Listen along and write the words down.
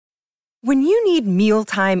When you need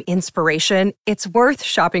mealtime inspiration, it's worth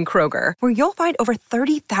shopping Kroger, where you'll find over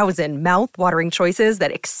 30,000 mouth-watering choices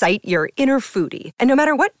that excite your inner foodie. And no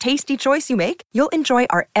matter what tasty choice you make, you'll enjoy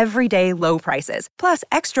our everyday low prices, plus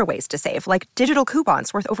extra ways to save, like digital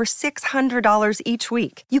coupons worth over $600 each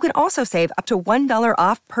week. You can also save up to $1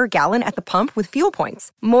 off per gallon at the pump with fuel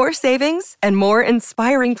points. More savings and more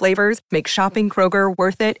inspiring flavors make shopping Kroger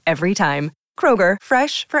worth it every time. Kroger,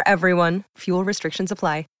 fresh for everyone. Fuel restrictions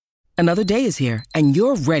apply. Another day is here, and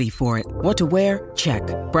you're ready for it. What to wear? Check.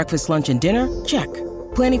 Breakfast, lunch, and dinner? Check.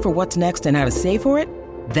 Planning for what's next and how to save for it?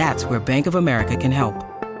 That's where Bank of America can help.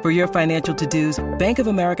 For your financial to-dos, Bank of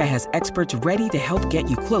America has experts ready to help get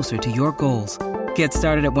you closer to your goals. Get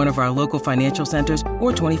started at one of our local financial centers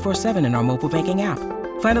or 24/7 in our mobile banking app.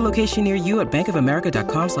 Find a location near you at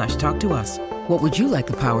bankofamerica.com/talktous. What would you like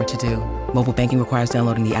the power to do? Mobile banking requires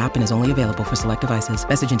downloading the app and is only available for select devices.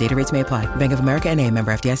 Message and data rates may apply. Bank of America N.A.,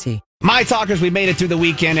 member FDIC. My Talkers, we made it through the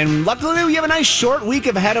weekend, and luckily we have a nice short week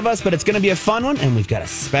ahead of us, but it's going to be a fun one, and we've got a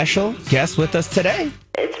special guest with us today.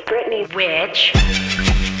 It's Brittany Witch.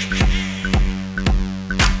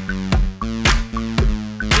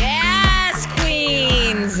 Yes,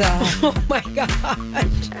 Queens. Oh my gosh.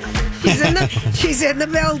 She's in the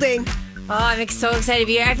building. Oh, I'm so excited to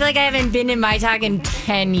be here. I feel like I haven't been in My Talk in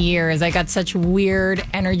 10 years. I got such weird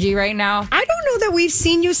energy right now. I don't know that we've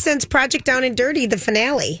seen you since Project Down and Dirty, the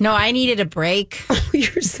finale. No, I needed a break. Oh,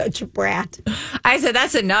 you're such a brat. I said,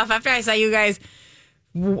 that's enough. After I saw you guys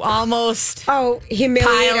almost humiliate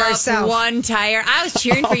pile ourselves. up one tire. I was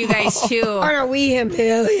cheering for you guys, too. Oh, no, we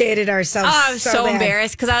humiliated ourselves. Oh, I was so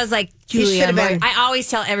embarrassed because I was like, Julia, I always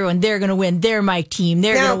tell everyone they're going to win. They're my team.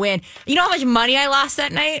 They're going to win. You know how much money I lost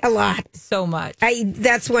that night? A lot. So much.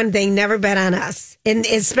 That's one thing. Never bet on us. And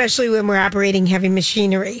especially when we're operating heavy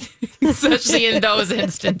machinery. Especially in those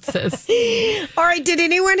instances. All right. Did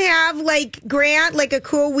anyone have, Grant, a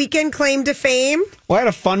cool weekend claim to fame? Well, I had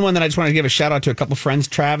a fun one that I just wanted to give a shout out to a couple friends.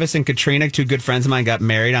 Travis and Katrina, two good friends of mine, got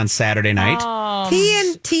married on Saturday night.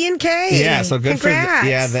 T and K. Yeah, so good.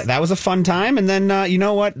 Congrats. That was a fun time. And then, you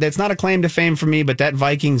know what? That's not a claim to fame for me, but that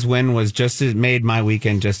Vikings win was made my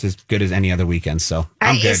weekend just as good as any other weekend. So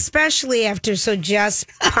I'm good. Especially after Jess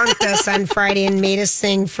punked us on Friday and made us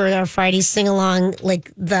sing for our Friday sing-along,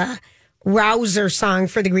 the Rouser song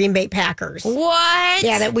for the Green Bay Packers. What?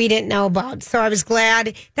 Yeah, that we didn't know about. So I was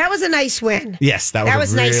glad. That was a nice win. Yes, that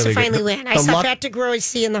was nice really to finally good. win. I saw Patrick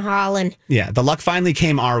Royce in the hall. And the luck finally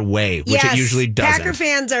came our way, which it usually doesn't. Packer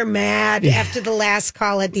fans are mad after the last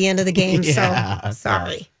call at the end of the game. So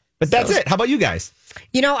sorry. But that's it. How about you guys?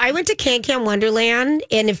 You know, I went to Can Wonderland,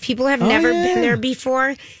 and if people have never been there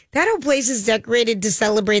before, that whole place is decorated to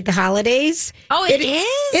celebrate the holidays. Oh, it is?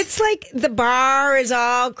 It's like the bar is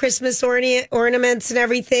all Christmas ornaments and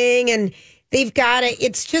everything, and they've got it.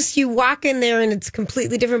 It's just you walk in there, and it's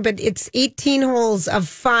completely different, but it's 18 holes of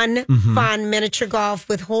fun miniature golf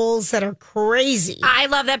with holes that are crazy. I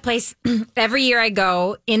love that place. Every year I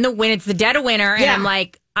go in the winter. It's the dead of winter, and I'm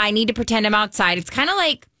like, I need to pretend I'm outside. It's kind of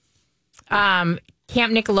like Camp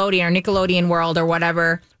Nickelodeon or Nickelodeon World or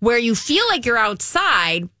whatever, where you feel like you're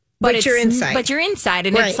outside, but you're inside. But you're inside,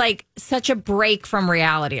 and it's like such a break from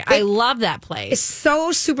reality. I love that place. It's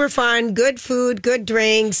so super fun. Good food, good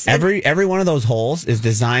drinks. Every one of those holes is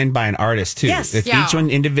designed by an artist too. Yes. Each one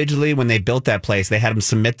individually, when they built that place, they had them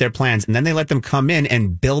submit their plans, and then they let them come in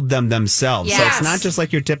and build them themselves. Yes. So it's not just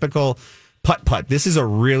like your typical putt. This is a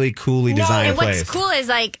really coolly designed place. What's cool is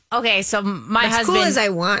so my husband. As cool as I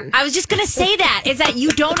won. I was just going to say that is that you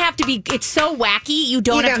don't have to be, it's so wacky. You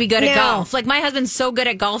don't have to be good at golf. Like my husband's so good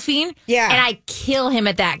at golfing. Yeah. And I kill him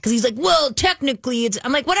at that because he's like, well, technically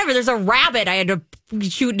I'm like, whatever. There's a rabbit I had to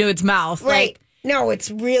shoot into its mouth. Right. No, it's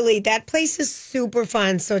really, that place is super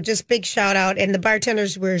fun. So just big shout out. And the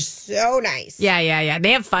bartenders were so nice. Yeah.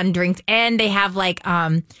 They have fun drinks and they have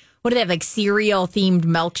what do they have? Cereal themed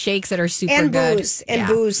milkshakes that are super and good. Booze. Yeah.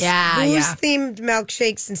 Booze Yeah. themed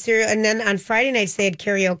milkshakes and cereal. And then on Friday nights, they had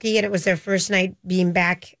karaoke, and it was their first night being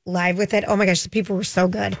back live with it. Oh my gosh, the people were so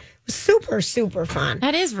good. It was super, super fun.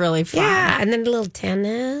 That is really fun. Yeah. And then a little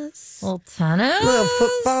tennis. A little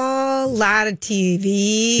football, a lot of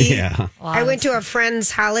TV. Yeah. I went to a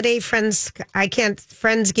friend's holiday,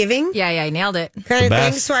 Friendsgiving. Yeah, I nailed it. Kind of thing.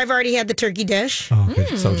 best. So I've already had the turkey dish. Oh,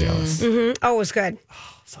 good. So jealous. Mm-hmm. Oh, it was good.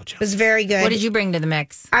 So It jealous. was very good. What did you bring to the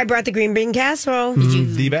mix? I brought the green bean casserole. Did you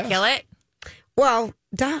The best. kill it? Well,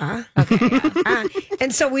 duh. Okay.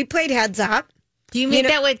 And so we played heads up. Do you make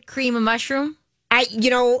that with cream of mushroom?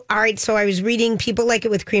 All right, so I was reading people like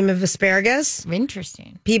it with cream of asparagus.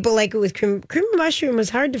 Interesting. People like it with cream of mushroom was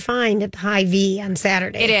hard to find at the High V on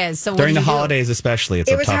Saturday. It is. So During the holidays, especially, it's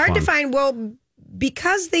a It was tough hard one. to find. Well,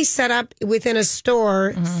 because they set up within a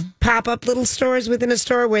store, pop-up little stores within a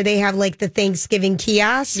store where they have like the Thanksgiving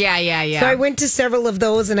kiosk. Yeah. So I went to several of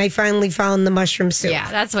those and I finally found the mushroom soup. Yeah,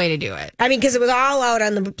 that's the way to do it. I mean, because it was all out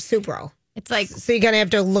on the soup roll. It's like, So you're going to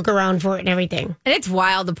have to look around for it and everything. and it's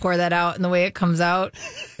wild to pour that out and the way it comes out.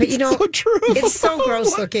 But you know, so true. it's so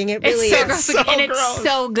gross looking. It really It's so is. gross so looking, and gross. it's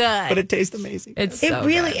so good. But it tastes amazing. It's It so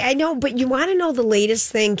really, good. I know, but you want to know the latest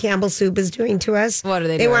thing Campbell Soup is doing to us? What are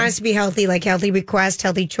they They doing? want us to be healthy, like healthy request,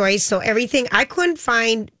 healthy choice. So everything, I couldn't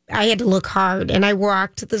find, I had to look hard. And I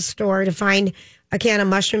walked to the store to find a can of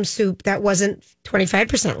mushroom soup that wasn't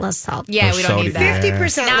 25% less salt. Yeah, Or we don't so need that.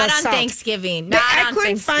 50% Not less on salt. Thanksgiving. But Not I on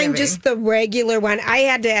couldn't find Thanksgiving. just the regular one. I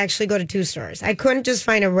had to actually go to 2 stores. I couldn't just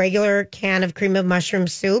find a regular can of cream of mushroom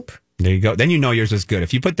soup. There you go. Then you know yours is good.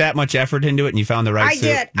 If you put that much effort into it and you found the right I soup,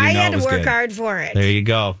 did. you I know had it to was work good. hard for it. There you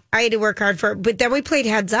go. I had to work hard for it. But then we played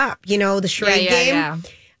Heads Up, you know, the charade game. Yeah.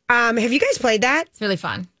 Have you guys played that? It's really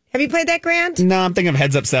fun. Have you played that, Grant? No, I'm thinking of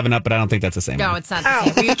Heads Up 7-Up, but I don't think that's the same No, one. it's not the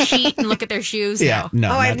same. Where you cheat and look at their shoes. Yeah, No.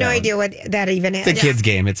 no. Oh, I have not no that idea one. what that even is. It's a kid's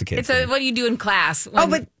game. It's a kid's It's a, game. what do you do in class when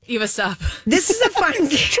but- you have a sub? This is a fun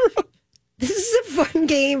game. This is a fun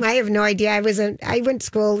game. I have no idea. I went to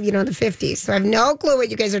school, you know, in the 50s, so I have no clue what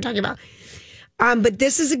you guys are talking about. But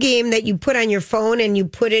this is a game that you put on your phone and you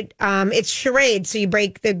put it, it's charade. So you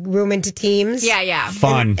break the room into teams. Yeah.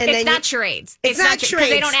 Fun. And it's then not charades. It's not because charades.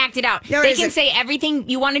 they don't act it out. No, it they can isn't. say everything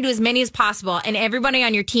you want to do as many as possible, and everybody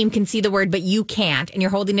on your team can see the word, but you can't, and you're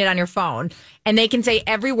holding it on your phone. And they can say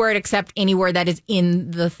every word except any word that is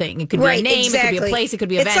in the thing. It could be a name, it could be a place, it could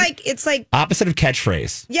be a event. It's like Opposite of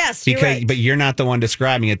catchphrase. yes, you're Because, right. but you're not the one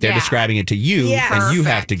describing it. They're Yeah. describing it to you, Yes. and you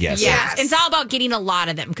have Perfect. to guess. Yes. it. It's all about getting a lot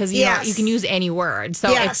of them because you know Yes. you can use any word.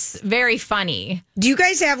 So Yes. it's very funny. Do you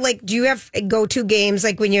guys have go-to games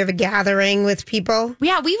like when you have a gathering with people?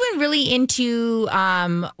 Yeah, we went really into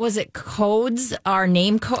was it codes or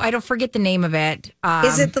name code? I don't forget the name of it.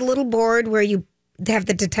 Is it the little board where you have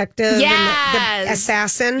the detective and Yes. the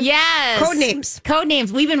assassin? Yes. Code names. Code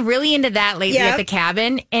names. We've been really into that lately Yep. at the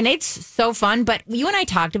cabin, and it's so fun. But you and I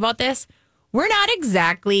talked about this. We're not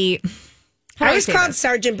exactly. How do I was say called this?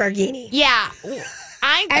 Sergeant Barghini. Yeah.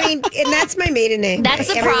 I mean, and that's my maiden name. That's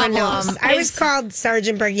the Everyone problem, knows. I was is- called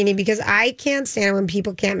Sergeant Barghini because I can't stand when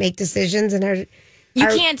people can't make decisions and are. You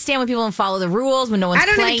can't stand when people don't follow the rules, when no one's I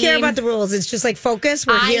don't playing. even care about the rules. It's just like focus.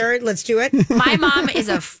 We're here. Let's do it. My mom is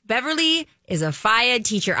Beverly is a FIAD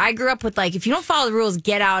teacher. I grew up with like, if you don't follow the rules,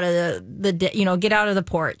 get out of get out of the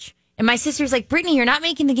porch. And my sister's like, Brittany, you're not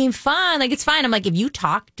making the game fun. Like, it's fine. I'm like, if you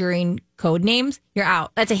talk during code names, you're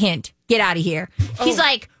out. That's a hint. Get out of here. He's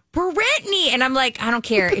like, Brittany. And I'm like, I don't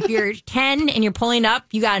care. If you're 10 and you're pulling up,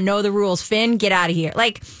 you got to know the rules. Finn, get out of here.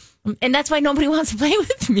 Like, and that's why nobody wants to play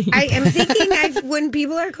with me. I am thinking when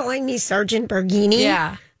people are calling me Sergeant Barghini.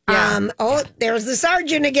 Yeah. There's the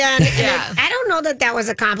sergeant again. Yeah. I don't know that was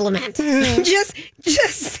a compliment. just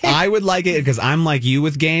I would like it because I'm like you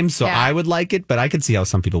with games, so Yeah. I would like it, but I could see how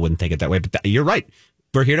some people wouldn't take it that way. But you're right.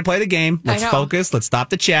 We're here to play the game. Let's know. focus. Let's stop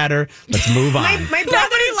the chatter. Let's move on. My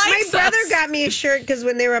likes brother us. got me a shirt because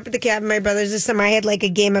when they were up at the cabin, my brothers this summer, I had like a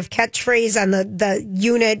game of catchphrase on the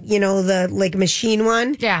unit, you know, the like machine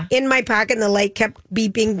one. Yeah. In my pocket, and the light kept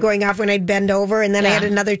beeping, going off when I'd bend over, and then I Yeah. had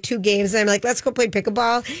another 2 games, and I'm like, let's go play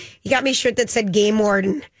pickleball. He got me a shirt that said Game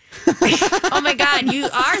Warden. Oh my God, you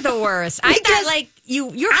are the worst. I thought like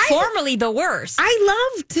you're formerly the worst.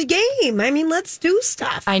 I love to game. I mean, let's do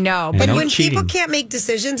stuff. I know, And but And no when cheating. people can't make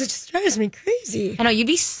decisions, it just drives me crazy. I know you'd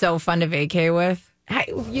be so fun to vacay with.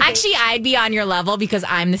 Actually, I'd be on your level because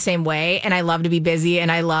I'm the same way, and I love to be busy, and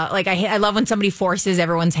I love I love when somebody forces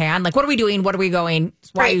everyone's hand. Like, what are we doing? What are we going?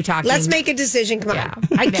 Why are you talking? Let's make a decision. Come Yeah.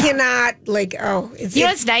 on. I cannot it's You know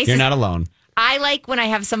what's nice? You're is not alone. I like when I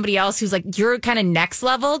have somebody else who's like you're kind of next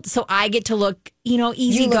level, so I get to look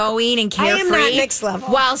easygoing and I carefree. am not next level.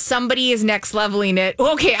 While somebody is next leveling it.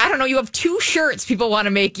 Okay, I don't know. You have 2 shirts people want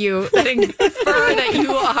to make you that infer that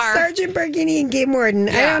you are. Sergeant Barghini and Game Warden.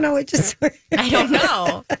 I Yeah. don't know what just. I don't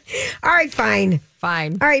know. All right, fine.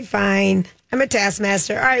 Fine. All right, fine. I'm a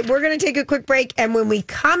taskmaster. All right, we're going to take a quick break. And when we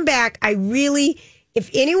come back, if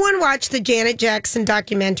anyone watched the Janet Jackson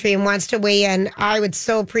documentary and wants to weigh in, I would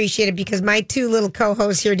so appreciate it because my 2 little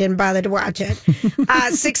co-hosts here didn't bother to watch it.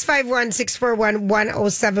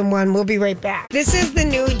 651-641-1071. We'll be right back. This is the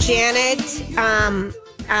new Janet,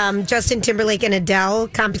 Justin Timberlake and Adele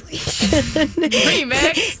compilation.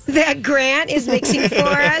 Remix. That Grant is mixing for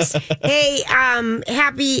us. Hey,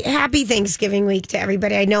 happy Thanksgiving week to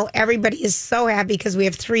everybody. I know everybody is so happy because we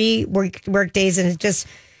have 3 work days, and it just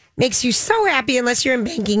makes you so happy unless you're in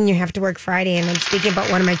banking and you have to work Friday. And I'm speaking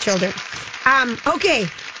about one of my children. Okay,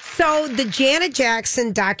 So the Janet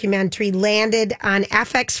Jackson documentary landed on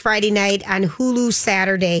FX Friday night, on Hulu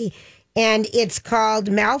Saturday, and it's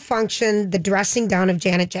called Malfunction, The Dressing Down of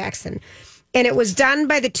Janet Jackson. And it was done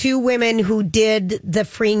by the two women who did the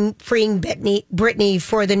Freeing Britney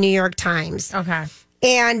for the New York Times. Okay.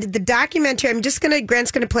 And the documentary,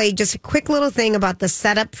 Grant's going to play just a quick little thing about the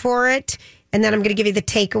setup for it. And then I'm going to give you the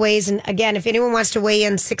takeaways. And again, if anyone wants to weigh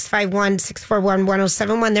in,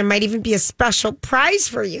 651-641-1071, there might even be a special prize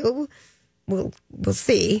for you. We'll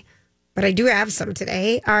see. But I do have some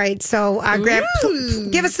today. All right. So, Grant,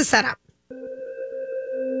 give us the setup.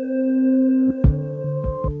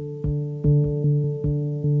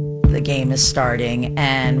 The game is starting,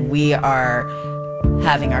 and we are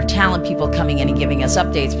having our talent people coming in and giving us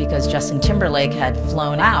updates because Justin Timberlake had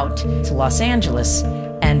flown out to Los Angeles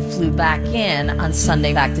and flew back in on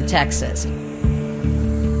Sunday back to Texas.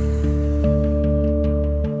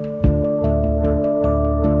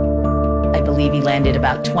 I believe he landed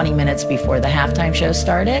about 20 minutes before the halftime show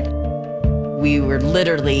started. We were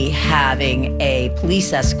literally having a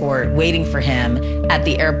police escort waiting for him at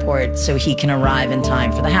the airport so he can arrive in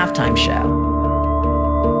time for the halftime show.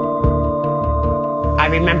 I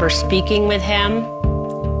remember speaking with him.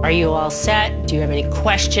 Are you all set? Do you have any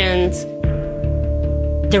questions?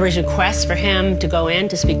 There was requests for him to go in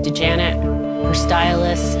to speak to Janet, her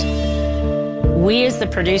stylist. We as the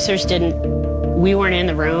producers we weren't in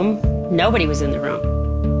the room. Nobody was in the room.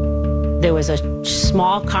 There was a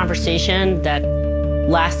small conversation that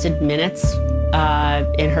lasted minutes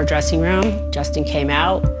in her dressing room. Justin came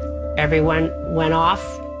out. Everyone went off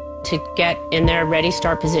to get in their ready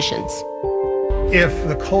start positions. If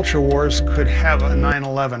the culture wars could have a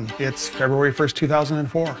 9/11, it's February 1st,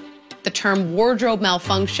 2004. The term wardrobe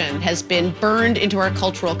malfunction has been burned into our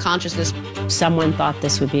cultural consciousness. Someone thought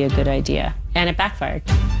this would be a good idea, and it backfired.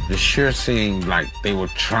 It sure seemed like they were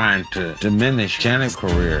trying to diminish Janet's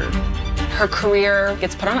career. Her career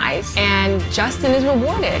gets put on ice, and Justin is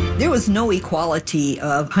rewarded. There was no equality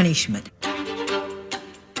of punishment.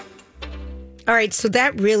 All right, so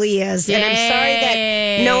that really is. Yay. And I'm sorry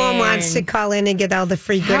that no one wants to call in and get all the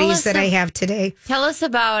free goodies that I have today. Tell us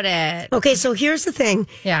about it. Okay, so here's the thing.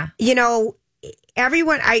 Yeah. You know,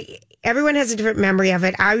 everyone has a different memory of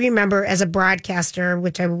it. I remember as a broadcaster,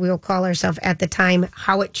 which I will call ourselves at the time,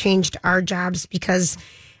 how it changed our jobs because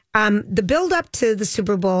the build up to the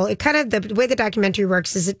Super Bowl, it kind of, the way the documentary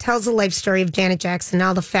works is it tells the life story of Janet Jackson and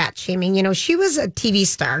all the fat shaming. You know, she was a TV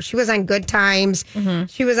star. She was on Good Times. Mm-hmm.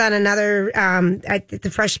 She was on another,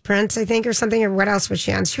 The Fresh Prince, I think, or something, or what else was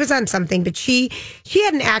she on? She was on something, but she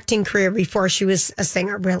had an acting career before she was a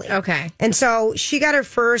singer, really. Okay. And so she got her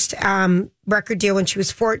first record deal when she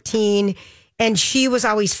was 14. And she was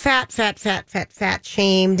always fat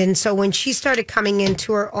shamed. And so when she started coming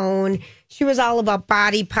into her own, she was all about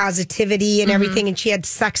body positivity and everything. And she had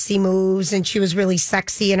sexy moves and she was really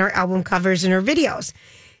sexy in her album covers and her videos.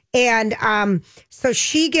 And so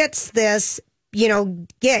she gets this,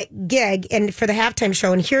 gig and for the halftime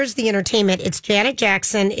show. And here's the entertainment. It's Janet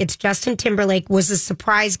Jackson. It's Justin Timberlake was a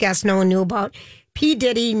surprise guest no one knew about. P.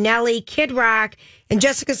 Diddy, Nelly, Kid Rock, and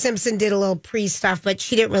Jessica Simpson did a little pre-stuff, but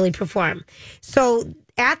she didn't really perform. So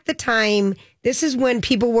at the time, this is when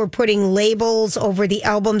people were putting labels over the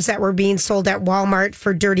albums that were being sold at Walmart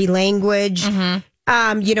for dirty language. Mm-hmm.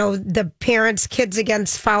 The parents, Kids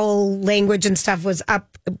Against Foul Language and stuff was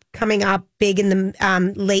coming up big in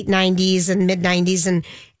the late 90s and mid 90s. And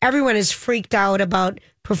everyone is freaked out about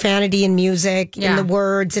profanity in music and the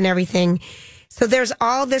words and everything. So there's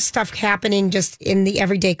all this stuff happening just in the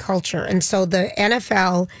everyday culture. And so the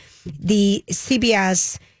NFL, the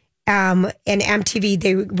CBS, and MTV,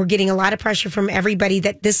 they were getting a lot of pressure from everybody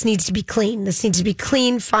that this needs to be clean. This needs to be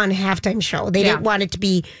clean, fun halftime show. They didn't want it to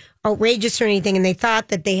be outrageous or anything. And they thought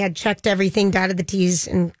that they had checked everything, dotted the T's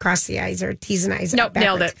and crossed the I's, or T's and I's. Nope,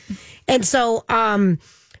 nailed it. And so,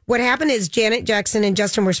 what happened is Janet Jackson and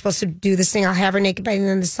Justin were supposed to do this thing, I'll Have Her Naked by the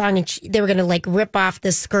end of the song, and they were going to rip off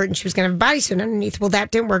this skirt and she was going to have a bodysuit underneath. Well,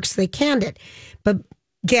 that didn't work, so they canned it. But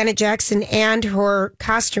Janet Jackson and her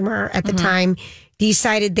costumer at the time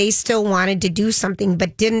decided they still wanted to do something,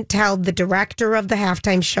 but didn't tell the director of the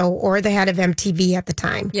halftime show or the head of MTV at the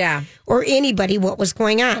time. Yeah. Or anybody what was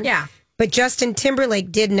going on. Yeah. But Justin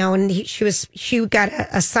Timberlake did know, and she got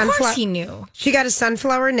a sunflower. Of course he knew. She got a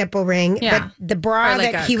sunflower nipple ring. Yeah. But the bra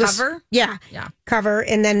that he was cover? Yeah. Cover.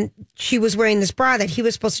 And then she was wearing this bra that he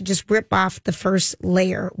was supposed to just rip off the first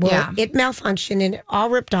layer. Well, it malfunctioned and it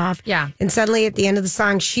all ripped off. Yeah. And suddenly at the end of the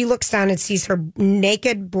song, she looks down and sees her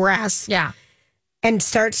naked breasts. Yeah. And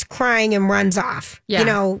starts crying and runs off. Yeah.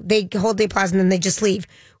 They hold the applause and then they just leave.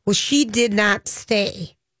 Well, she did not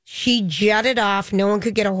stay. She jetted off. No one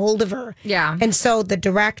could get a hold of her. Yeah. And so the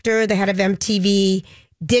director, the head of MTV,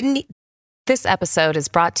 didn't. This episode is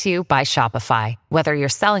brought to you by Shopify. Whether you're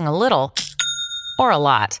selling a little or a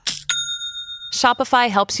lot, Shopify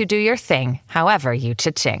helps you do your thing, however you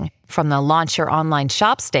cha-ching. From the launch your online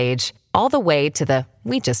shop stage, all the way to the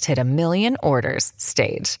we just hit 1 million orders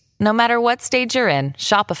stage. No matter what stage you're in,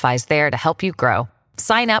 Shopify's there to help you grow.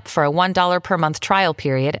 Sign up for a $1 per month trial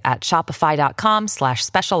period at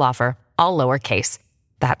shopify.com/special offer, all lowercase.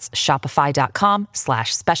 That's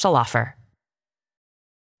shopify.com/special offer.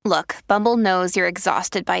 Look, Bumble knows you're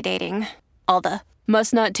exhausted by dating. All the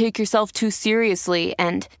must not take yourself too seriously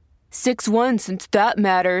and 6'1" since that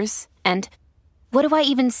matters. And what do I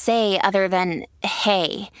even say other than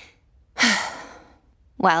hey?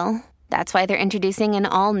 Well, that's why they're introducing an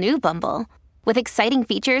all-new Bumble with exciting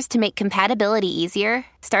features to make compatibility easier,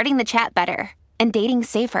 starting the chat better, and dating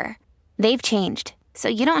safer. They've changed, so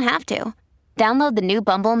you don't have to. Download the new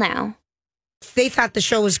Bumble now. They thought the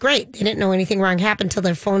show was great. They didn't know anything wrong happened until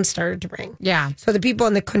their phone started to ring. Yeah. So the people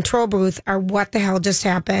in the control booth are, what the hell just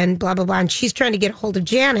happened, blah, blah, blah. And she's trying to get a hold of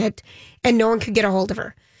Janet, and no one could get a hold of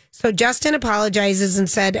her. So Justin apologizes and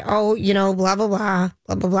said, oh, blah, blah, blah,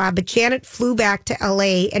 blah, blah, blah. But Janet flew back to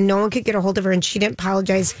L.A., and no one could get a hold of her, and she didn't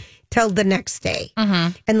apologize till the next day.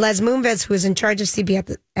 Mm-hmm. And Les Moonves, who was in charge of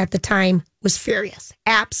CBS at the time, was furious,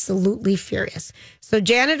 absolutely furious. So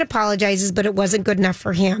Janet apologizes, but it wasn't good enough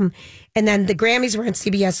for him. And then the Grammys were on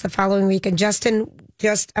CBS the following week, and Justin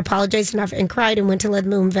just apologized enough and cried and went to Les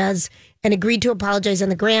Moonves and agreed to apologize on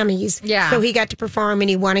the Grammys. Yeah. So he got to perform, and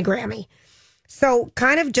he won a Grammy. So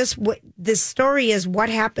kind of just what this story is, what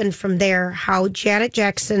happened from there, how Janet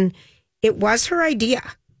Jackson, it was her idea.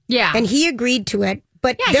 Yeah. And he agreed to it.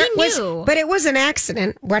 But yeah, he knew. But it was an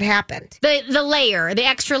accident. What happened? The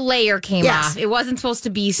extra layer came off. It wasn't supposed to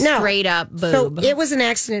be straight up boob. So it was an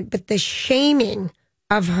accident, but the shaming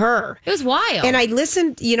of her. It was wild. And I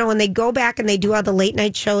listened, when they go back and they do all the late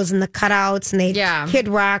night shows and the cutouts, and Kid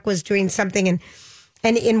Rock was doing something, and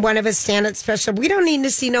in one of his stand-up special, we don't need to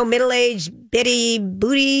see no middle-aged bitty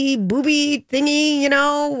booby thingy,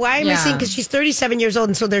 Why am I seeing? Because she's 37 years old,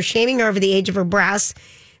 and so they're shaming her over the age of her breasts.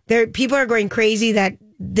 People are going crazy that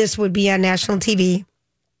this would be on national TV.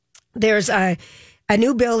 There's a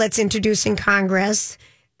new bill that's introduced in Congress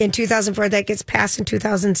in 2004 that gets passed in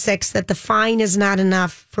 2006 that the fine is not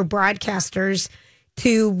enough for broadcasters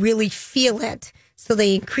to really feel it. So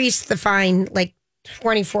they increased the fine like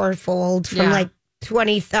 24-fold from like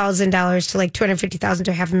 $20,000 to like $250,000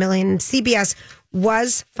 to $500,000. And CBS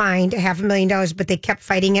was fined $500,000, but they kept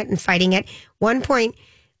fighting it. One point,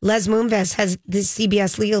 Les Moonves has the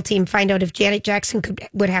CBS legal team find out if Janet Jackson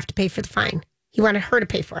would have to pay for the fine. He wanted her to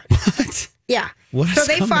pay for it. What? Yeah. So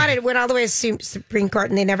they fought it. It went all the way to Supreme Court,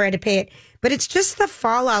 and they never had to pay it. But it's just the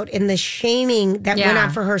fallout and the shaming that went on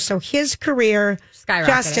for her. So his career,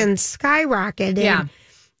 Justin, skyrocketed. Yeah.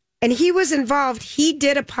 And he was involved. He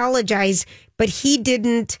did apologize, but he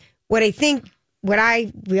didn't. What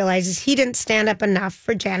I realize is he didn't stand up enough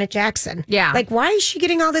for Janet Jackson. Yeah. Like, why is she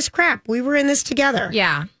getting all this crap? We were in this together.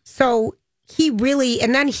 Yeah. So he really,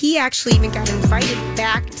 and then he actually even got invited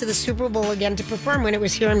back to the Super Bowl again to perform when it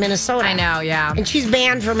was here in Minnesota. I know, yeah. And she's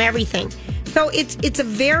banned from everything. So it's a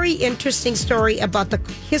very interesting story about the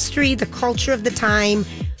history, the culture of the time.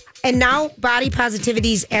 And now body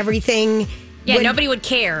positivity is everything. Yeah, nobody would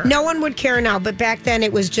care. No one would care now, but back then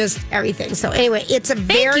it was just everything. So anyway, it's a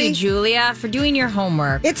Thank you, Julia, for doing your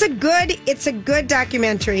homework. It's a good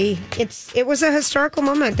documentary. It was a historical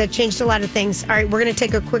moment that changed a lot of things. All right, we're going to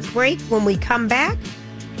take a quick break. When we come back,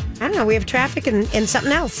 I don't know, we have traffic and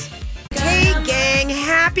something else. Hey, gang,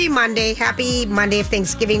 happy Monday of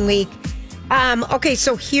Thanksgiving week. Okay,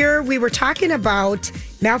 so here we were talking about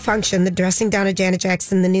Malfunction, the dressing down of Janet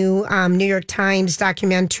Jackson, the new New York Times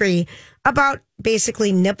documentary about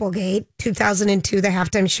basically Nipplegate, 2002, the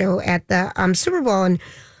halftime show at the Super Bowl, and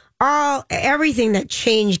everything that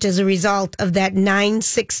changed as a result of that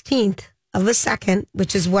 9/16th of a second,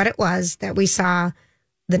 which is what it was that we saw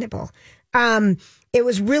the nipple. It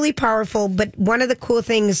was really powerful, but one of the cool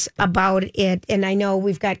things about it, and I know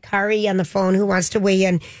we've got Kari on the phone who wants to weigh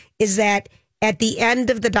in, is that at the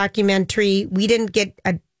end of the documentary, we didn't get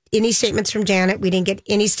any statements from Janet. We didn't get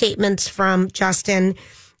any statements from Justin.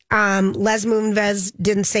 Les Moonves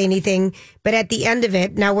didn't say anything, but at the end of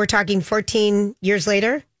it, now we're talking 14 years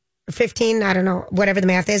later, or 15, I don't know, whatever the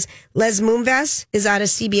math is. Les Moonves is out of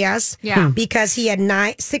CBS because he had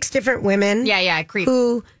 6 different women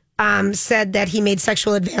who said that he made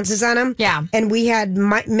sexual advances on him. Yeah. And we had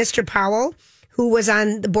Mr. Powell, who was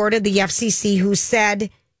on the board of the FCC, who said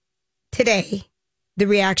today the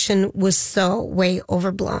reaction was so way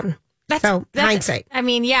overblown. That's hindsight. I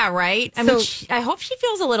mean, yeah, right? I hope she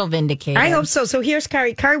feels a little vindicated. I hope so. So here's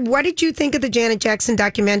Kari. Kari, what did you think of the Janet Jackson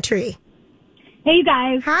documentary? Hey, you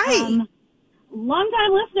guys. Hi.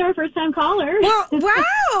 Long-time listener, first-time caller. Well,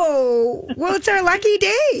 wow. Well, it's our lucky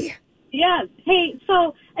day. Yes. Hey,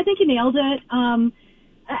 so I think you nailed it.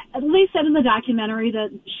 They said in the documentary that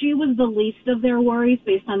she was the least of their worries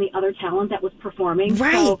based on the other talent that was performing.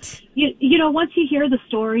 Right. So, you know, once you hear the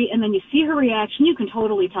story and then you see her reaction, you can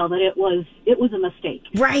totally tell that it was a mistake.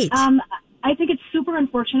 Right. I think it's super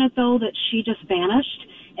unfortunate, though, that she just vanished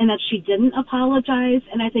and that she didn't apologize,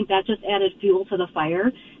 and I think that just added fuel to the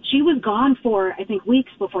fire. She was gone for, I think,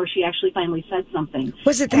 weeks before she actually finally said something.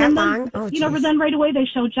 Was it that long? But then right away they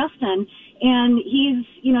showed Justin, and he's,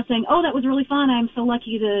 saying, oh, that was really fun. I'm so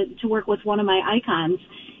lucky to work with one of my icons.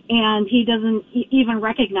 And he doesn't even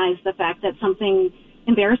recognize the fact that something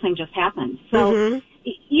embarrassing just happened. So,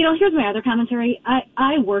 here's my other commentary.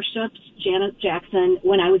 I worshipped Janet Jackson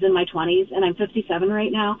when I was in my 20s, and I'm 57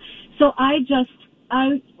 right now. So I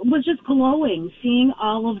was just glowing seeing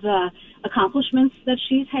all of the accomplishments that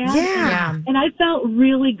she's had. Yeah. And I felt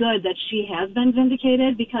really good that she has been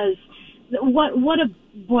vindicated, because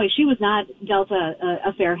she was not dealt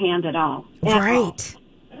a fair hand at all. Right.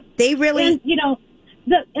 They really... And,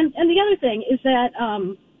 the other thing is that,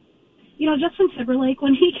 Justin Timberlake,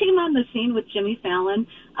 when he came on the scene with Jimmy Fallon,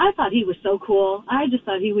 I thought he was so cool. I just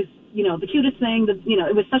thought he was, the cutest thing.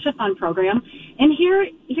 It was such a fun program. And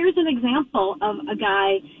here's an example of a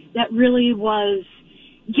guy that really was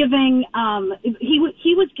giving,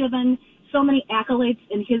 he was given so many accolades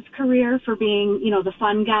in his career for being, the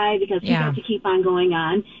fun guy, because he got to keep on going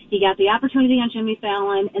on. He got the opportunity on Jimmy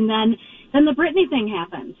Fallon, and then the Britney thing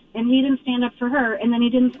happens, and he didn't stand up for her, and then he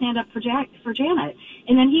didn't stand up for Janet,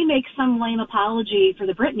 and then he makes some lame apology for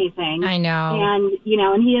the Britney thing. I know, and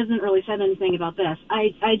and he hasn't really said anything about this.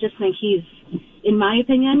 I just think he's, in my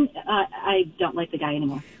opinion, I don't like the guy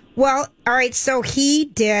anymore. Well, all right. So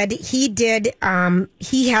he has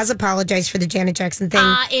apologized for the Janet Jackson thing.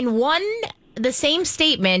 In the same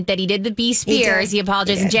statement that he did the B. Spears, he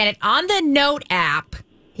apologized to Janet on the Note app.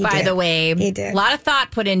 By the way, he did. A lot of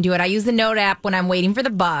thought put into it. I use the Note app when I'm waiting for the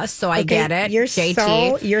bus, so I get it. You're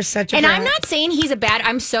JT. You're such a. And I'm not saying he's a bad.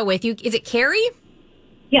 I'm so with you. Is it Carrie?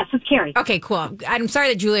 Yes, it's Carrie. Okay, cool. I'm sorry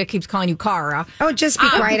that Julia keeps calling you Cara. Oh, just be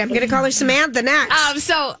quiet. I'm going to call her Samantha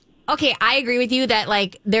next. Okay, I agree with you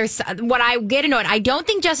that, there's what I get into it. I don't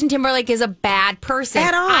think Justin Timberlake is a bad person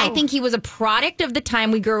at all. I think he was a product of the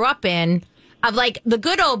time we grew up in, of the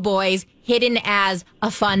good old boys hidden as a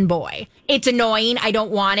fun boy. It's annoying. I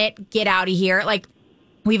don't want it. Get out of here.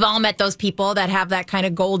 We've all met those people that have that kind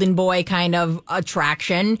of golden boy kind of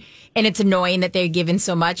attraction, and it's annoying that they're given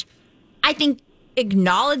so much. I think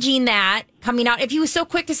acknowledging that, coming out, if he was so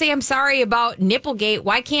quick to say I'm sorry about Nipplegate,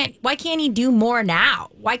 why can't he do more now?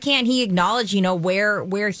 Why can't he acknowledge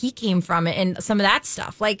where he came from and some of that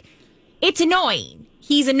stuff? It's annoying.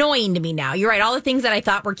 He's annoying to me now. You're right. All the things that I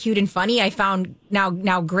thought were cute and funny, I found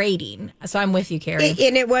now grating. So I'm with you, Carrie.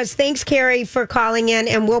 And it was, thanks, Carrie, for calling in,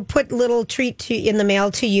 and we'll put a little treat in the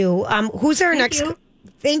mail to you. Who's our next?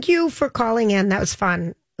 Thank you for calling in. That was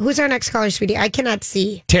fun. Who's our next caller, sweetie? I cannot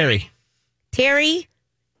see. Terry,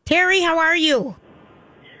 how are you?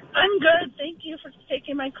 I'm good. Thank you for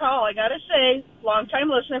taking my call. I got to say, long-time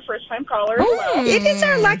listener, first-time caller. It is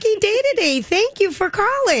our lucky day today. Thank you for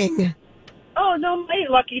calling. Oh, no, my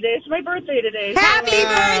lucky day. It's my birthday today. Happy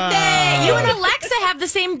birthday! You and Alexa have the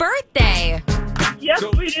same birthday. Yes,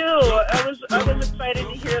 we do. I was excited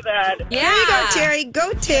to hear that. Yeah. There you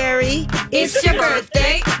go, Terry. Go, Terry. It's your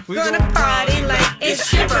birthday. We're gonna party like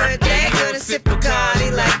it's your birthday. Gonna sip a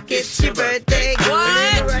Bacardi like it's your birthday.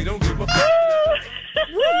 What?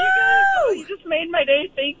 Woo! You just made my day.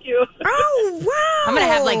 Thank you. Oh, wow. I'm going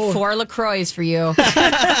to have 4 LaCroix for you. So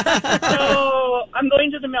I'm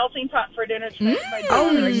going to the melting pot for dinner tonight with my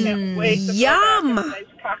daughter. I can't wait to yum. have a nice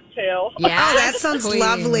cocktail. Yeah, that sounds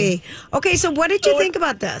lovely. Okay, so what did you think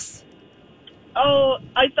about this? Oh,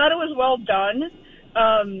 I thought it was well done.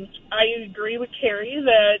 I agree with Carrie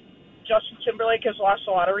that Justin Timberlake has lost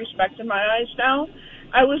a lot of respect in my eyes now.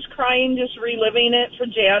 I was crying just reliving it for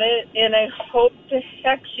Janet, and I hope to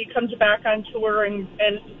heck she comes back on tour and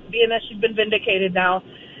being that she's been vindicated now.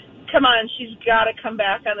 Come on, she's got to come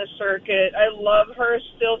back on the circuit. I love her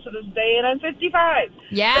still to this day, and I'm 55.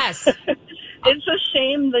 Yes. It's a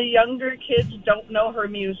shame the younger kids don't know her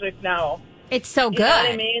music now. It's so good. You know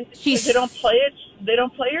what I mean? They don't play it. They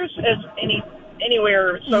don't play her as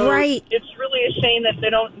anywhere. So right. It's really a shame that they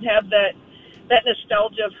don't have that that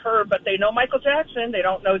nostalgia of her, but they know Michael Jackson. They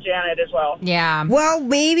don't know Janet as well. Yeah. Well,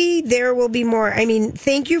 maybe there will be more. I mean,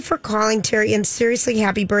 thank you for calling, Terry, and seriously,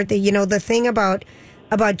 happy birthday. You know, the thing about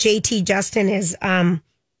JT Justin is I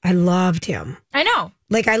loved him. I know.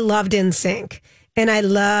 Like, I loved NSYNC, and I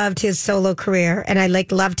loved his solo career, and I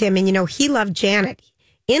loved him. And, you know, he loved Janet.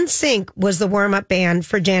 NSYNC was the warm-up band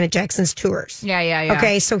for Janet Jackson's tours. Yeah.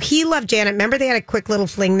 Okay, so he loved Janet. Remember, they had a quick little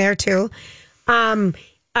fling there, too.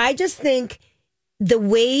 I just think the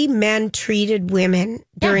way men treated women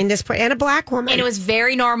during this point, and a black woman. And it was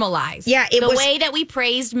very normalized. Yeah, the way that we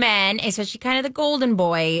praised men, especially kind of the golden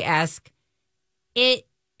boy-esque, it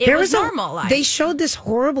was normalized. They showed this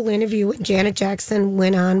horrible interview when Janet Jackson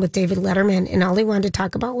went on with David Letterman, and all he wanted to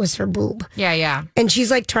talk about was her boob. Yeah. And she's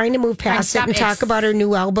like trying to move past it and talk about her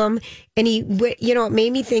new album. And it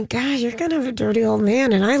made me think, God, you're kind of a dirty old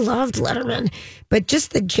man. And I loved Letterman. But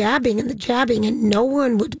just the jabbing, and no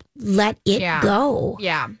one would let it go.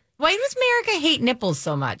 Yeah. Why does America hate nipples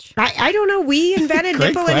so much? I don't know. We invented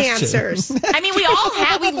nipple enhancers. I mean, we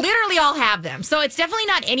literally all have them. So it's definitely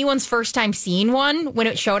not anyone's first time seeing one when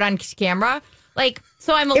it showed on camera. Like,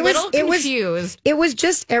 so I'm a little confused. It was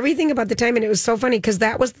just everything about the time. And it was so funny because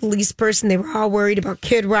that was the least person. They were all worried about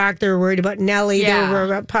Kid Rock. They were worried about Nelly. Yeah. They were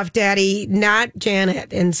worried about Puff Daddy, not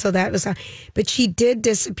Janet. And so that was, but she did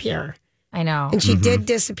disappear. I know. And she did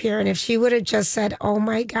disappear. And if she would have just said, oh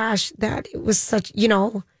my gosh, that it was such,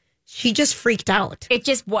 she just freaked out.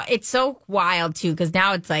 It's so wild too, because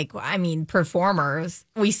now it's like, I mean, performers,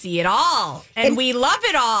 we see it all and we love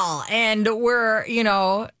it all. And we're,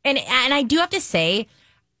 and I do have to say,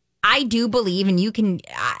 I do believe, and you can,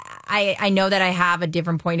 I know that I have a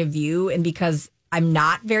different point of view, and because I'm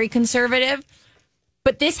not very conservative,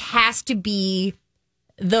 but this has to be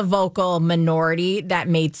the vocal minority that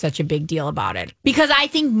made such a big deal about it. Because I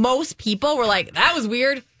think most people were like, that was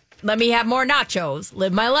weird. Let me have more nachos,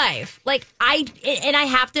 live my life. Like, I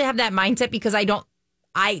have to have that mindset because the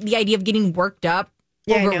idea of getting worked up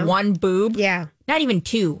over one boob. Yeah. Not even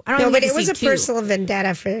two. I don't know. Even But it was a personal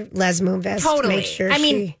vendetta for Les Moonves. Totally. To make sure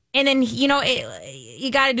and then,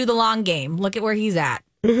 you got to do the long game. Look at where he's at.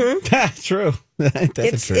 Mm-hmm. That's true.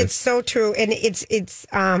 That's true. It's so true. And it's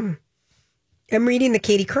I'm reading the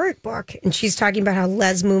Katie Couric book, and she's talking about how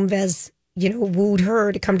Les Moonves, wooed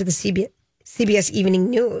her to come to the CBS Evening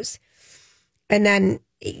News. And then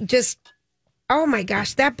oh my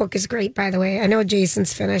gosh, that book is great, by the way. I know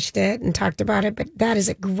Jason's finished it and talked about it, but that is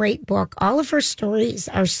a great book. All of her stories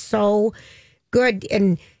are so good.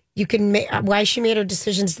 And you can why she made her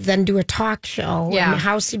decisions to then do a talk show and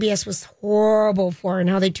how CBS was horrible for her and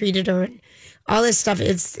how they treated her and all this stuff.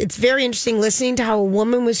 It's very interesting listening to how a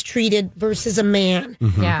woman was treated versus a man.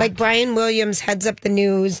 Mm-hmm. Yeah. Like Brian Williams heads up the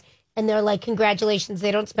news, and they're like, congratulations.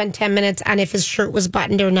 They don't spend 10 minutes on if his shirt was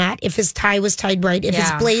buttoned or not, if his tie was tied right, if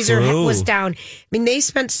his blazer was down. I mean, they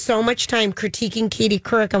spent so much time critiquing Katie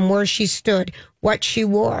Couric on where she stood, what she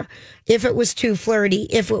wore, if it was too flirty,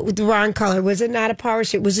 if it was the wrong color, was it not a power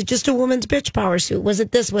suit? Was it just a woman's bitch power suit? Was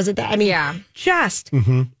it this? Was it that? I mean, just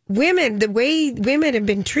women, the way women have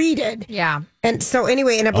been treated. Yeah. And so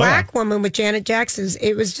anyway, and a black woman with Janet Jackson's,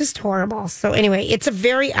 it was just horrible. So anyway, it's a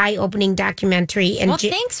very eye-opening documentary. And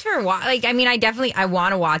thanks for I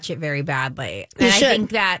want to watch it very badly. And you should. I think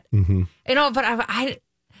that, but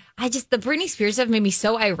I just, the Britney Spears stuff made me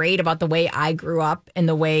so irate about the way I grew up and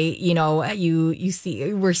the way, you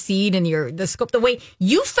see, we're seen and the scope, the way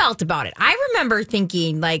you felt about it. I remember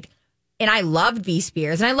thinking and I loved B.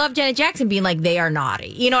 Spears and I loved Janet Jackson being like, they are naughty.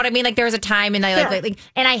 You know what I mean? Like there was a time and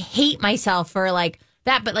and I hate myself for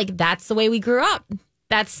that, but that's the way we grew up.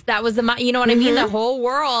 That was the, you know what I mean? The whole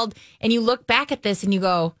world. And you look back at this and you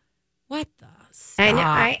go, what the stop.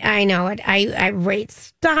 I know it. I rate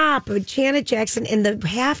stop. But Janet Jackson in the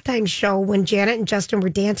halftime show when Janet and Justin were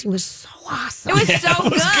dancing was so awesome. It was so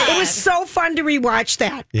good. It was so fun to rewatch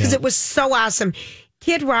that because it was so awesome.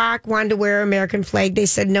 Kid Rock wanted to wear American flag. They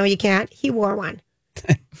said, no, you can't. He wore one.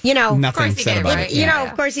 Nothing said about it.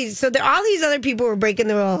 Of course so all these other people were breaking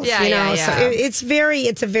the rules. So it's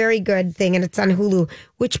a very good thing, and it's on Hulu,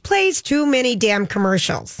 which plays too many damn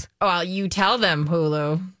commercials. Well, you tell them,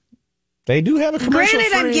 Hulu. They do have a commercial.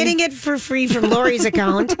 Granted, I'm getting it for free from Lori's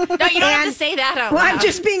account. No, you don't have to say that out loud. I'm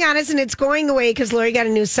just being honest, and it's going away because Lori got a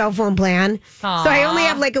new cell phone plan. Aww. So I only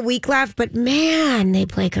have a week left, but man, they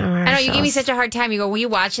play commercials. I know, you gave me such a hard time. You go, will you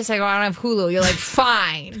watch this? I go, I don't have Hulu. You're like,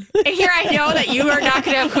 fine. And here I know that you are not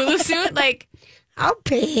going to have Hulu soon. I'll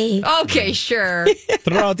pay. Okay, sure.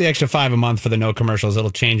 Throw out the extra $5 a month for the no commercials.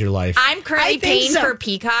 It'll change your life. I'm currently paying for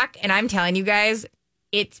Peacock, and I'm telling you guys,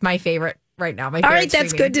 it's my favorite right now. My favorite All right,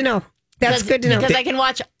 that's good to know. That's good to know. Because I can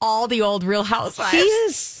watch all the old Real Housewives. She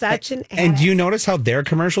is such an And do you notice how their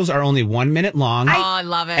commercials are only 1 minute long? I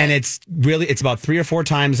love it. And it's about 3 or 4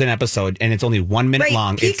 times an episode, and it's only 1 minute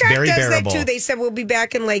long. Peacock it's very does bearable. that too. They said we'll be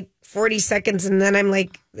back in like 40 seconds, and then I'm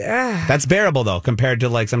like, That's bearable though, compared to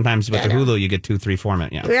like sometimes with the Hulu, you get 2, 3, 4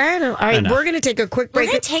 minutes. Yeah. I know. All right, we're going to take a quick break.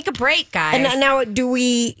 We're going to take a break, guys. And now, do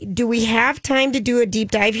we have time to do a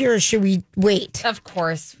deep dive here, or should we wait? Of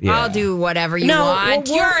course. Yeah. I'll do whatever you want.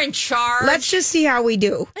 You're in charge. Let's just see how we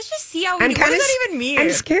do. Let's just see how we do. What does that even mean?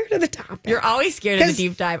 I'm scared of the topic. You're always scared of the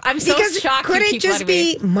deep dive. I'm so shocked. Could you it keep just letting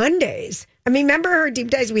me. be Mondays? I mean, remember her deep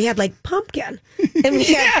dives? We had like pumpkin, and we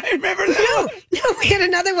had I remember that. No, we had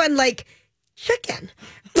another one like chicken.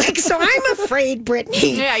 Like, so I'm afraid,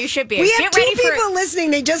 Brittany. Yeah, you should be. We have Get 2 ready for people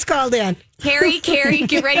listening. They just called in. Carrie,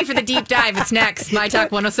 get ready for the deep dive. It's next. My Talk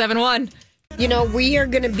 107.1. You know, we are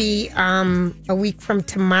going to be a week from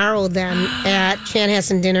tomorrow then at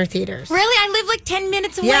Chanhassen Dinner Theaters. Really? I live like 10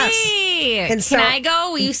 minutes away. Yes. And so, can I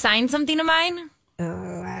go? Will you sign something of mine?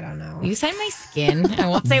 Oh, I don't know. Will you sign my skin? I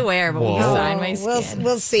won't say where, but will you sign my skin?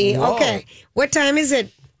 We'll see. Whoa. Okay. What time is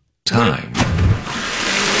it? Time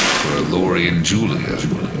for Lori and Julia Deep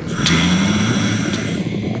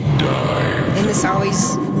Dive. And this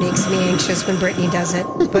always makes me anxious when Brittany does it.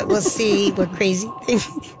 But we'll see what crazy thing.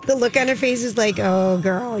 The look on her face is like, oh,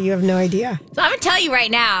 girl, you have no idea. So I'm going to tell you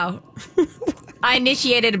right now, I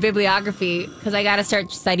initiated a bibliography because I got to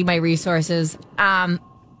start citing my resources.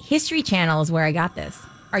 History Channel is where I got this.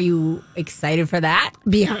 Are you excited for that?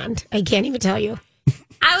 Beyond. I can't even tell you.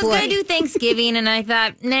 I was going to do Thanksgiving, and I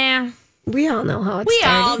thought, nah. We all know how it We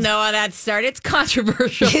started. all know how that started. It's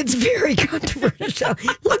controversial. It's very controversial.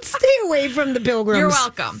 Let's stay away from the Pilgrims. You're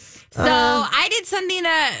welcome. So I did something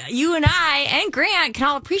that you and I and Grant can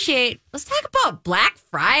all appreciate. Let's talk about Black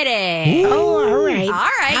Friday. Oh, all right.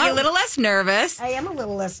 All right. You're a little less nervous. I am a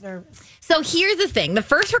little less nervous. So here's the thing. The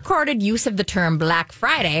first recorded use of the term Black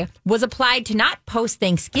Friday was applied to not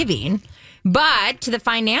post-Thanksgiving, but to the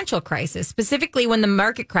financial crisis, specifically when the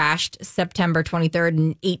market crashed September 23rd in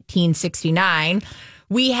 1869.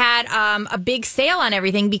 We had a big sale on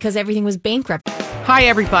everything because everything was bankrupt. Hi,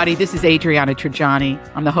 everybody. This is Adriana Trajani.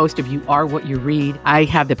 I'm the host of You Are What You Read. I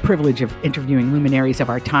have the privilege of interviewing luminaries of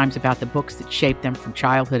our times about the books that shaped them from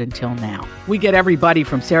childhood until now. We get everybody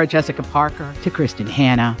from Sarah Jessica Parker to Kristen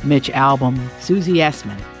Hanna, Mitch Albom, Susie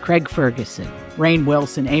Essman, Craig Ferguson, Rainn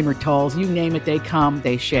Wilson, Amor Tolls, you name it, they come,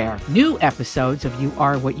 they share. New episodes of You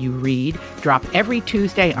Are What You Read drop every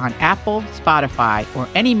Tuesday on Apple, Spotify, or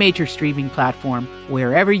any major streaming platform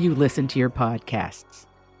wherever you listen to your podcasts.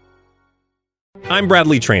 I'm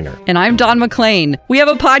Bradley Trainer. And I'm Don McClain. We have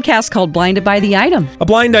a podcast called Blinded by the Item. A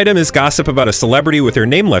blind item is gossip about a celebrity with their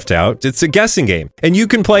name left out. It's a guessing game, and you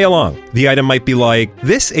can play along. The item might be like,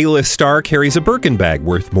 this A-list star carries a Birkin bag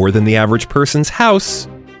worth more than the average person's house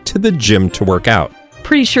to the gym to work out.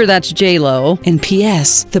 Pretty sure that's J-Lo. And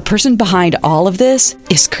P.S. the person behind all of this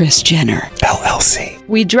is Kris Jenner, LLC.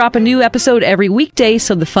 We drop a new episode every weekday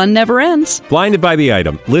so the fun never ends. Blinded by the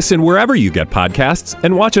Item. Listen wherever you get podcasts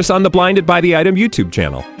and watch us on the Blinded by the Item YouTube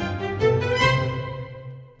channel.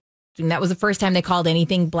 And that was the first time they called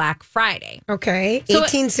anything Black Friday. Okay. So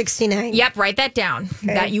 1869. Yep, write that down.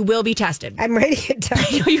 Okay. That you will be tested. I'm writing it down.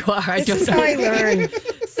 I know you are. This is how I learn.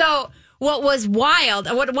 So what was wild,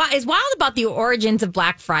 what is wild about the origins of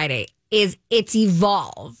Black Friday is it's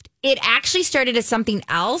evolved. It actually started as something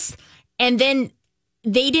else, and then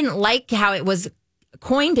they didn't like how it was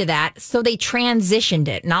coined to that, so they transitioned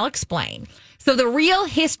it, and I'll explain. So the real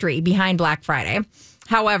history behind Black Friday,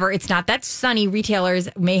 however, it's not that sunny retailers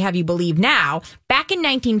may have you believe now. Back in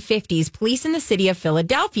 1950s, police in the city of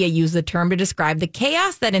Philadelphia used the term to describe the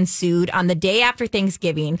chaos that ensued on the day after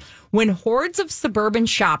Thanksgiving when hordes of suburban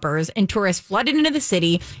shoppers and tourists flooded into the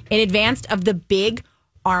city in advance of the big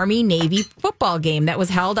Army-Navy football game that was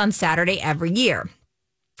held on Saturday every year.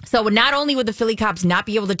 So not only would the Philly cops not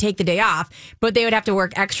be able to take the day off, but they would have to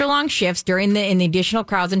work extra long shifts in the additional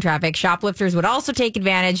crowds and traffic. Shoplifters would also take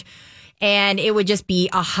advantage, and it would just be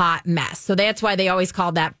a hot mess. So that's why they always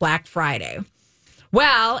called that Black Friday.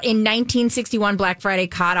 Well, in 1961, Black Friday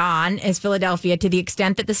caught on as Philadelphia to the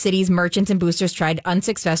extent that the city's merchants and boosters tried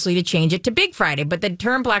unsuccessfully to change it to Big Friday. But the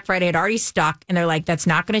term Black Friday had already stuck, and they're like, that's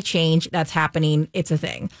not going to change. That's happening. It's a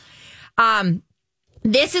thing.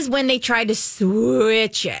 This is when they tried to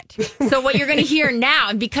switch it. So what you're going to hear now,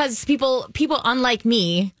 and because people unlike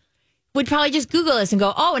me would probably just Google this and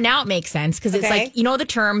go, oh, now it makes sense. Because it's like, you know, the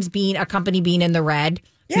terms being a company being in the red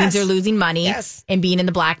means they're losing money. Yes. And being in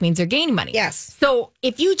the black means they're gaining money. Yes. So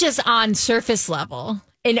if you just on surface level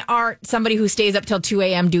and aren't somebody who stays up till 2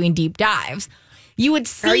 a.m. doing deep dives, you would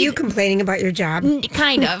see. Are you complaining about your job?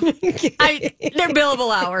 Kind of. They're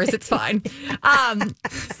billable hours. It's fine.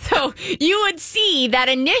 So you would see that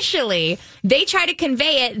initially they try to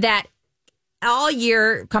convey it that all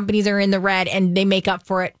year companies are in the red and they make up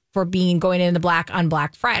for it for going in the black on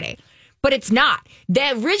Black Friday. But it's not.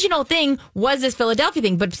 The original thing was this Philadelphia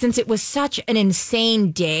thing, but since it was such an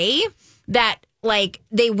insane day that like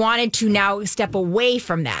they wanted to now step away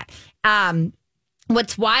from that.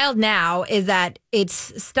 What's wild now is that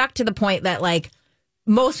it's stuck to the point that like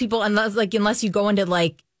most people, unless you go into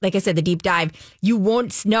like I said, the deep dive, you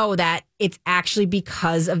won't know that it's actually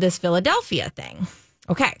because of this Philadelphia thing.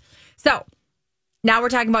 Okay. So now we're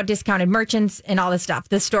talking about discounted merchants and all this stuff.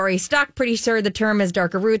 The story stuck. Pretty sure the term is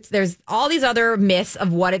darker roots. There's all these other myths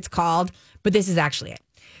of what it's called, but this is actually it.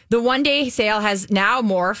 The one-day sale has now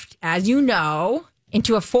morphed, as you know,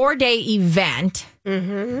 into a 4-day event.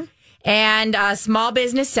 Mm-hmm. And Small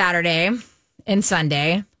Business Saturday and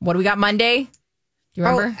Sunday. What do we got Monday? Do you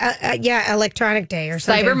remember? Electronic Day or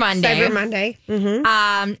something. Cyber Monday. Cyber Monday.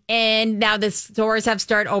 Mm-hmm. And now the stores have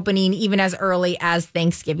started opening even as early as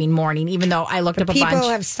Thanksgiving morning, even though I looked up a bunch. People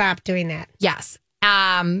have stopped doing that. Yes.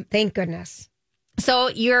 Thank goodness. So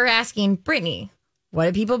you're asking, Brittany, what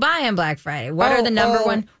do people buy on Black Friday? What are the number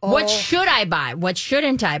one? What should I buy? What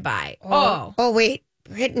shouldn't I buy? Oh, wait.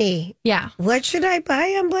 Brittany. Yeah. What should I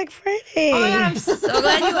buy on Black Friday? Oh, my God, I'm so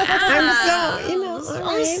glad you asked.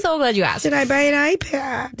 I'm so glad you asked. Should I buy an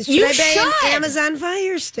iPad? Should I buy an Amazon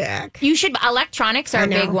Fire Stick? You should. Electronics are a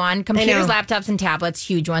big one. Computers, laptops, and tablets,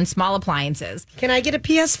 huge one. Small appliances. Can I get a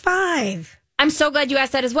PS5? I'm so glad you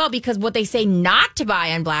asked that as well, because what they say not to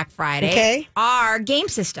buy on Black Friday are game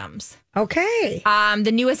systems. Okay.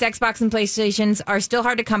 The newest Xbox and PlayStations are still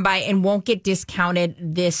hard to come by and won't get discounted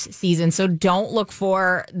this season. So don't look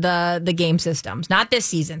for the game systems. Not this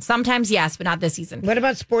season. Sometimes, yes, but not this season. What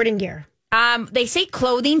about sporting gear? They say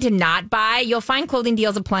clothing to not buy. You'll find clothing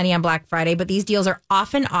deals aplenty on Black Friday, but these deals are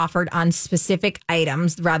often offered on specific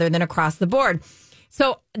items rather than across the board.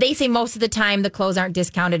 So they say most of the time the clothes aren't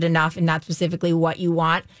discounted enough and not specifically what you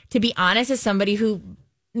want. To be honest, as somebody who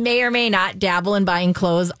may or may not dabble in buying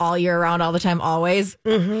clothes all year round, all the time, always,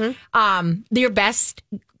 your best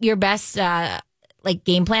like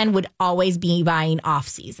game plan would always be buying off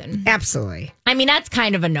season. Absolutely. I mean, that's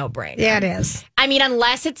kind of a no-brainer. Yeah, it is. I mean,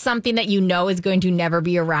 unless it's something that you know is going to never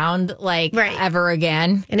be around ever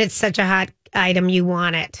again. And it's such a hot item, you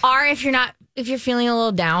want it. Or if you're feeling a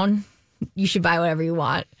little down, you should buy whatever you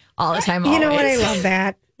want all the time. You know what? I love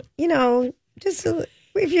that. You know, just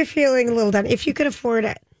if you're feeling a little down, if you could afford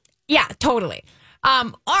it. Yeah, totally.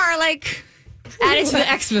 Or like add it to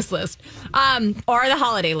the Xmas list. Or the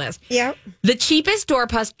holiday list. Yeah. The cheapest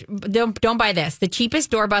doorbuster, don't buy this. The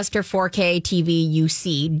cheapest doorbuster 4K TV you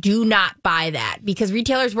see, do not buy that, because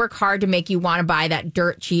retailers work hard to make you want to buy that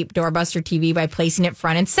dirt cheap doorbuster TV by placing it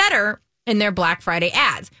front and center in their Black Friday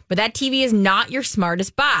ads. But that TV is not your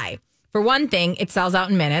smartest buy. For one thing, it sells out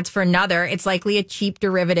in minutes. For another, it's likely a cheap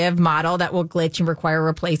derivative model that will glitch and require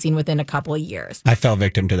replacing within a couple of years. I fell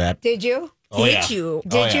victim to that. Did you? Did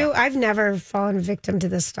you? I've never fallen victim to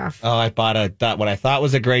this stuff. Oh, I bought what I thought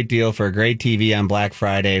was a great deal for a great TV on Black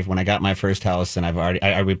Friday when I got my first house, and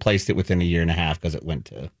I replaced it within a year and a half because it went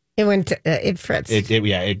to it fritzed.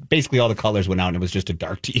 It basically all the colors went out and it was just a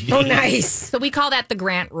dark TV. Oh, nice. So we call that the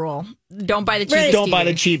Grant rule. Don't buy the cheapest Don't TV. buy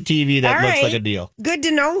the cheap TV that looks like a deal. Good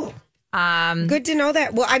to know. Good to know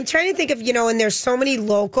that. Well, I'm trying to think of, and there's so many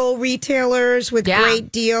local retailers with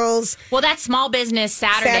great deals. Well, that's Small Business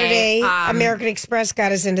Saturday. American Express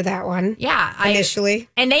got us into that one. Yeah. Initially.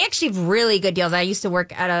 And they actually have really good deals. I used to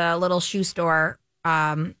work at a little shoe store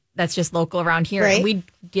that's just local around here. Right. And we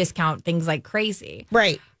discount things like crazy.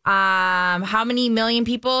 Right. How many million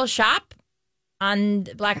people shop on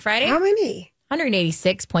Black Friday? How many?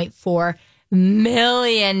 186.4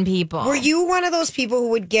 million people. Were you one of those people who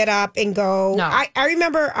would get up and go? No. I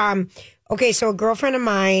remember, so a girlfriend of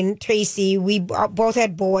mine, Tracy, we both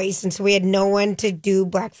had boys, and so we had no one to do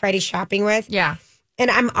Black Friday shopping with. Yeah.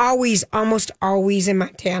 And I'm almost always in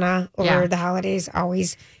Montana over the holidays,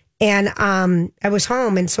 always. And I was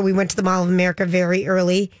home, and so we went to the Mall of America very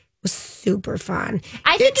early. It was super fun.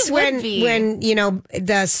 I think it would be. When,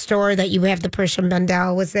 the store that you have, the Persian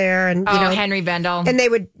Bendel was there. And, Henry Bendel. And they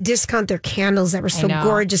would discount their candles that were so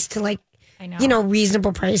gorgeous to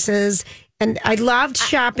reasonable prices. And I loved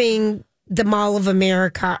shopping the Mall of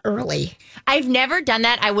America early. I've never done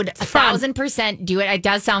that. I would 1,000% do it. It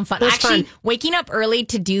does sound fun. Actually, waking up early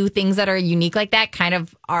to do things that are unique like that kind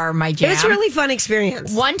of are my jam. It was a really fun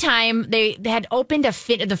experience. One time they had opened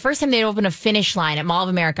the first time they opened a Finish Line at Mall of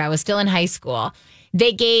America. I was still in high school.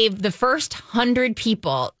 They gave the first 100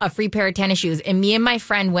 people a free pair of tennis shoes. And me and my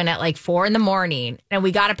friend went at like 4 a.m. and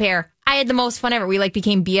we got a pair. I had the most fun ever. We like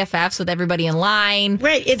became BFFs with everybody in line.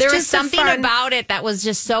 Right. It's there was just something about it that was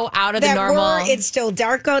just so out of the normal. It's still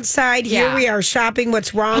dark outside. Yeah. Here we are shopping.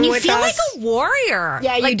 What's wrong with us? And you feel like a warrior.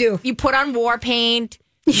 Yeah, like, you do. You put on war paint.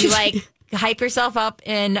 You like hype yourself up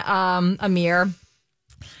in a mirror.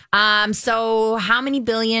 So how many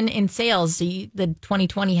billion in sales do the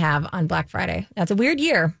 2020 have on Black Friday? That's a weird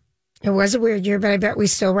year. It was a weird year, but I bet we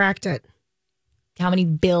still racked it. How many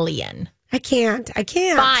billion? I can't.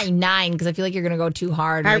 Fine, 9, because I feel like you're going to go too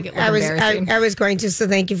hard. And make it look embarrassing. I was going to, so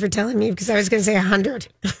thank you for telling me, because I was going to say 100.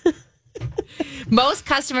 Most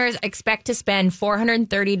customers expect to spend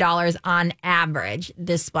 $430 on average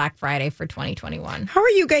this Black Friday for 2021. How are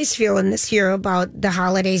you guys feeling this year about the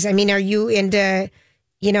holidays? I mean, are you into,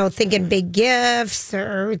 thinking big gifts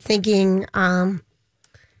or thinking,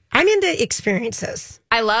 I'm into experiences.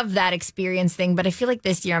 I love that experience thing, but I feel like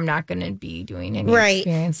this year I'm not going to be doing any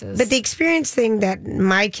experiences. But the experience thing that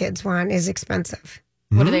my kids want is expensive.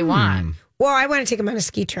 What do they want? Well, I want to take them on a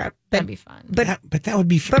ski trip. That'd be fun. But that would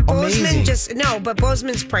be But amazing.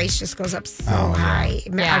 Bozeman's price just goes up so high.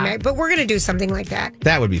 Yeah. But we're going to do something like that.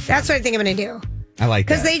 That would be fun. That's what I think I'm going to do. I like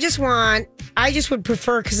that. Because I just would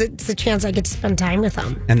prefer, because it's a chance I get to spend time with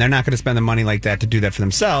them. And they're not going to spend the money like that to do that for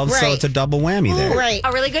themselves, so Right. it's a double whammy there. Right.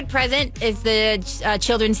 A really good present is the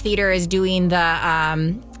Children's Theater is doing the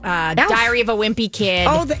Diary of a Wimpy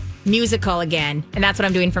Kid musical again. And that's what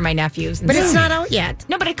I'm doing for my nephews. But it's not out yet.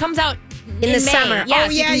 No, but it comes out in the May. summer. Yeah, Oh,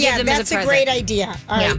 so you can give them as That's a a great present. idea. All right.